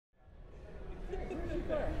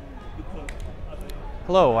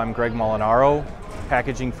Hello, I'm Greg Molinaro,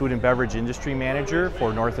 Packaging, Food and Beverage Industry Manager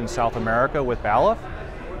for North and South America with Balluff.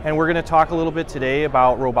 And we're going to talk a little bit today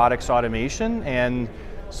about robotics automation and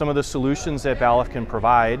some of the solutions that Balluff can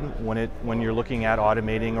provide when you're looking at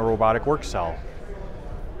automating a robotic work cell.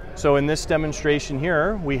 So in this demonstration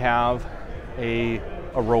here, we have a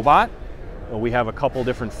robot. We have a couple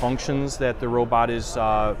different functions that the robot is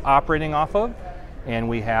operating off of. And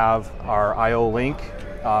we have our IO-Link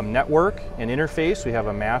network and interface. We have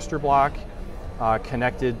a master block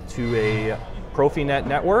connected to a Profinet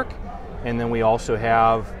network. And then we also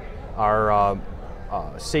have our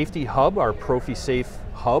safety hub, our ProfiSafe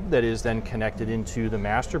hub, that is then connected into the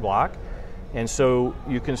master block. And so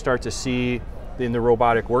you can start to see in the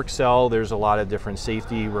robotic work cell, there's a lot of different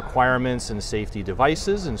safety requirements and safety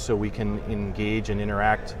devices. And so we can engage and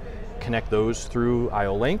connect those through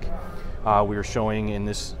IO-Link. We are showing in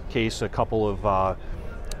this case a couple of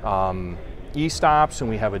e-stops, and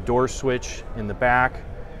we have a door switch in the back.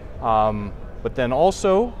 But then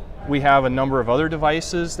also we have a number of other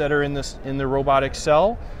devices that are in the robotic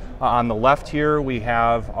cell. On the left here we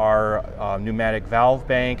have our pneumatic valve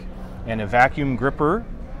bank and a vacuum gripper.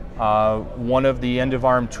 One of the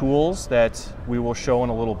end-of-arm tools that we will show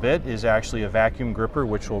in a little bit is actually a vacuum gripper,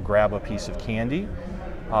 which will grab a piece of candy.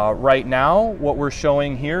 Right now, what we're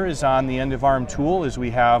showing here is on the end-of-arm tool is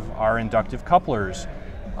we have our inductive couplers.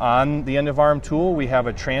 On the end-of-arm tool, we have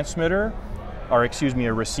a transmitter, or excuse me,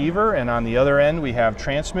 a receiver, and on the other end, we have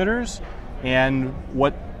transmitters. And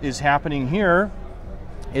what is happening here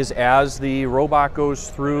is as the robot goes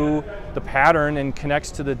through the pattern and connects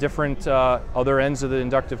to the different other ends of the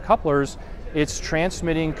inductive couplers, it's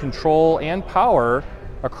transmitting control and power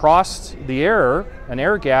across the an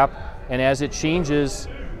air gap, and as it changes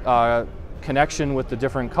connection with the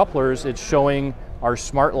different couplers, it's showing our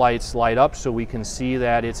smart lights light up so we can see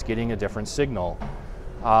that it's getting a different signal.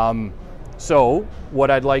 So what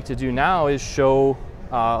I'd like to do now is show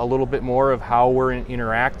a little bit more of how we're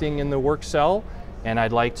interacting in the work cell, and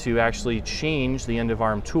I'd like to actually change the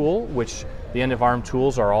end-of-arm tool, which the end-of-arm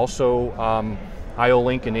tools are also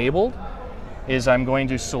IO-Link enabled. I'm going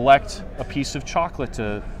to select a piece of chocolate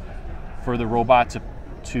for the robot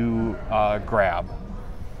to grab.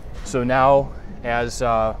 So now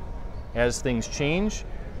as things change,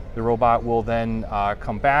 the robot will then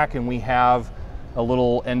come back, and we have a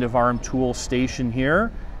little end-of-arm tool station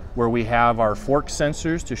here where we have our fork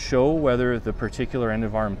sensors to show whether the particular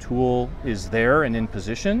end-of-arm tool is there and in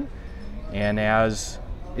position. And as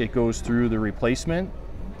it goes through the replacement,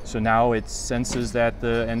 so now it senses that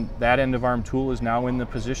that end-of-arm tool is now in the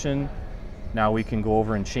position. Now we can go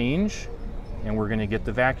over and change, and we're going to get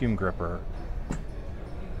the vacuum gripper.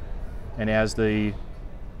 And as the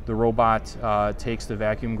robot takes the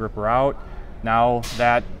vacuum gripper out, now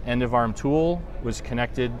that end-of-arm tool was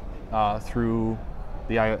connected through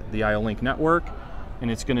the IO-Link network,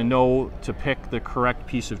 and it's going to know to pick the correct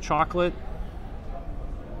piece of chocolate.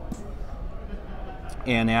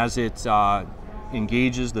 And as it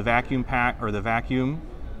engages the vacuum pack or the vacuum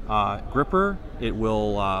gripper, it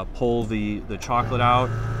will pull the chocolate out.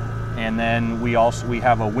 And then we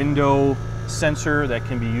have a window sensor that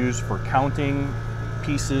can be used for counting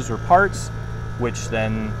pieces or parts, which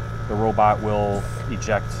then the robot will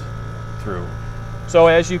eject through. So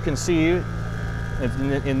as you can see,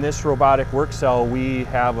 in this robotic work cell, we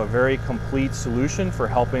have a very complete solution for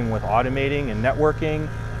helping with automating and networking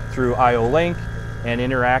through IO-Link and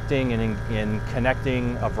interacting and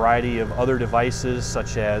connecting a variety of other devices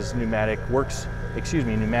such as pneumatic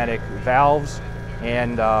valves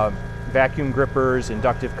and vacuum grippers,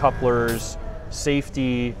 inductive couplers,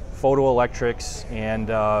 safety, photoelectrics, and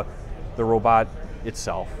the robot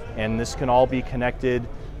itself. And this can all be connected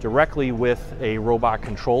directly with a robot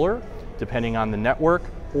controller, depending on the network,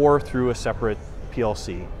 or through a separate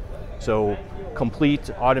PLC. So complete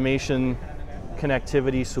automation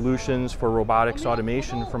connectivity solutions for robotics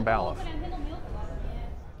automation from Balluff.